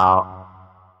Central.